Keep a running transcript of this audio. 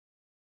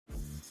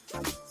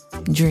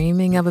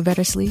Dreaming of a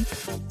better sleep?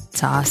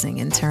 Tossing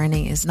and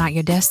turning is not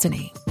your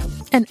destiny.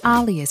 And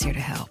Ollie is here to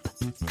help.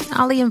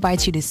 Ollie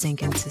invites you to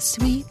sink into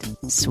sweet,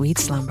 sweet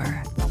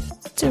slumber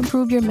to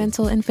improve your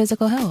mental and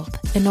physical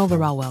health and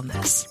overall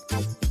wellness.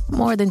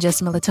 More than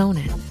just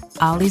melatonin,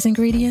 Ollie's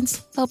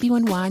ingredients help you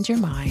unwind your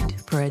mind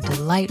for a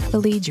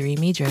delightfully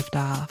dreamy drift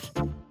off.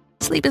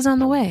 Sleep is on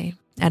the way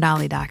at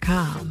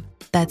Ollie.com.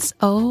 That's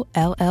OLLY.com.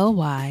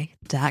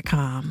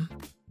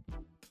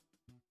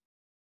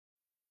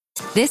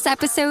 This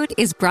episode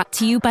is brought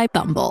to you by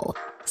Bumble.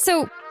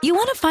 So, you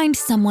want to find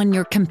someone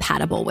you're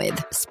compatible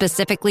with,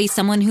 specifically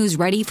someone who's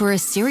ready for a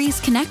serious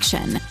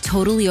connection,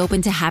 totally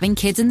open to having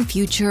kids in the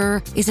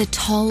future, is a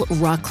tall,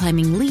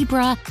 rock-climbing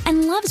Libra,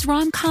 and loves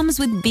rom-coms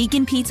with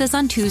vegan pizzas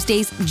on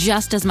Tuesdays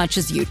just as much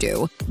as you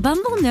do.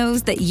 Bumble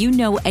knows that you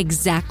know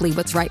exactly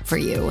what's right for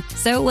you.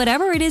 So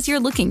whatever it is you're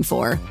looking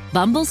for,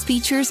 Bumble's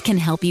features can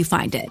help you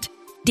find it.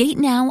 Date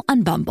now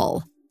on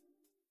Bumble.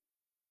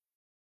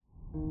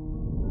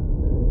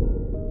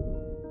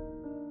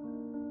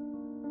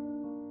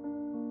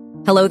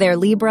 Hello there,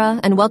 Libra,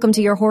 and welcome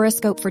to your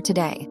horoscope for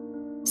today,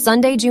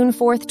 Sunday, June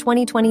 4th,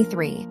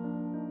 2023.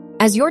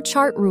 As your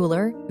chart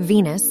ruler,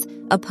 Venus,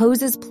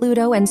 opposes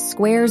Pluto and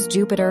squares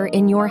Jupiter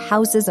in your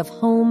houses of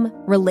home,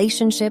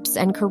 relationships,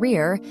 and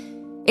career,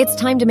 it's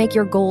time to make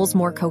your goals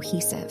more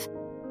cohesive.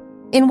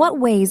 In what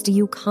ways do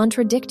you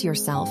contradict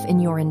yourself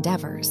in your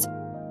endeavors?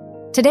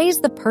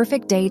 Today's the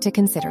perfect day to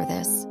consider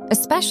this,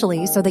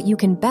 especially so that you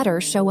can better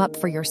show up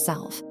for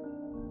yourself.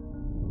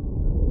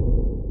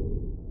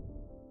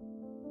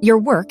 Your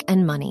work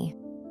and money.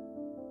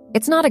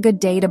 It's not a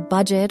good day to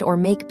budget or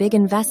make big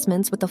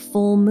investments with a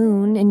full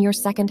moon in your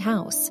second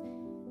house.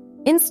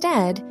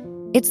 Instead,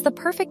 it's the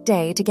perfect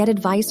day to get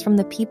advice from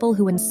the people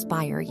who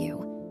inspire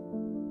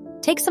you.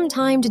 Take some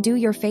time to do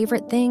your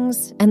favorite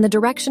things, and the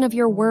direction of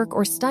your work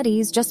or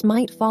studies just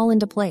might fall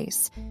into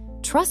place.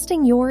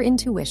 Trusting your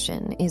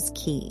intuition is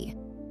key.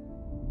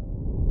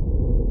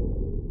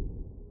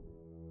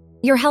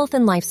 Your health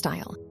and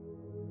lifestyle.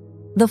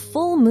 The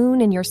full moon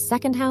in your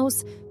second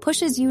house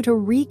pushes you to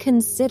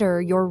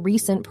reconsider your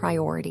recent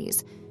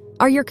priorities.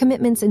 Are your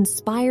commitments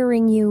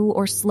inspiring you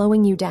or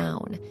slowing you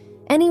down?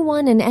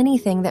 Anyone and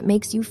anything that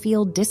makes you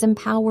feel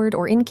disempowered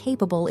or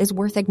incapable is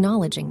worth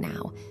acknowledging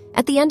now.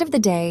 At the end of the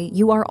day,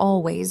 you are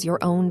always your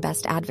own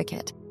best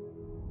advocate.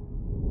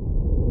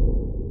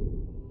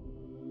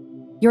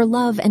 Your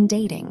love and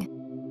dating.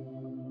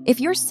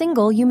 If you're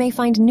single, you may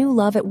find new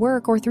love at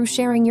work or through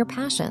sharing your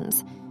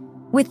passions.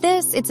 With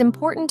this, it's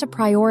important to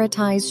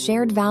prioritize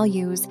shared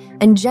values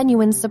and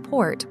genuine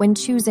support when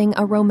choosing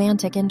a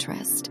romantic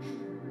interest.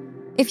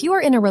 If you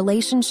are in a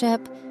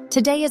relationship,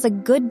 today is a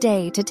good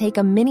day to take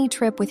a mini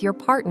trip with your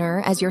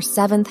partner as your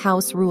 7th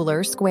house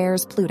ruler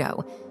squares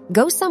Pluto.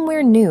 Go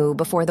somewhere new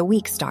before the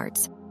week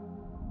starts.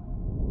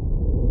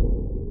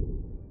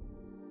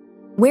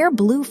 Wear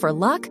blue for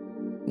luck.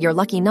 Your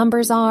lucky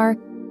numbers are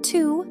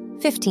 2,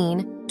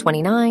 15,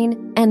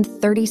 29, and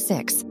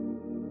 36.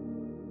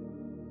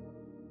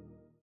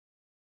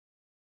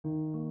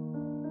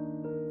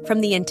 From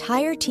the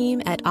entire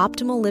team at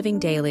Optimal Living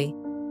Daily,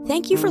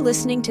 thank you for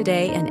listening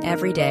today and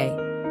every day.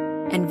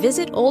 And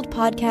visit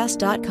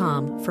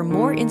oldpodcast.com for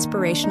more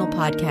inspirational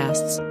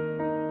podcasts.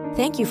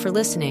 Thank you for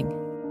listening.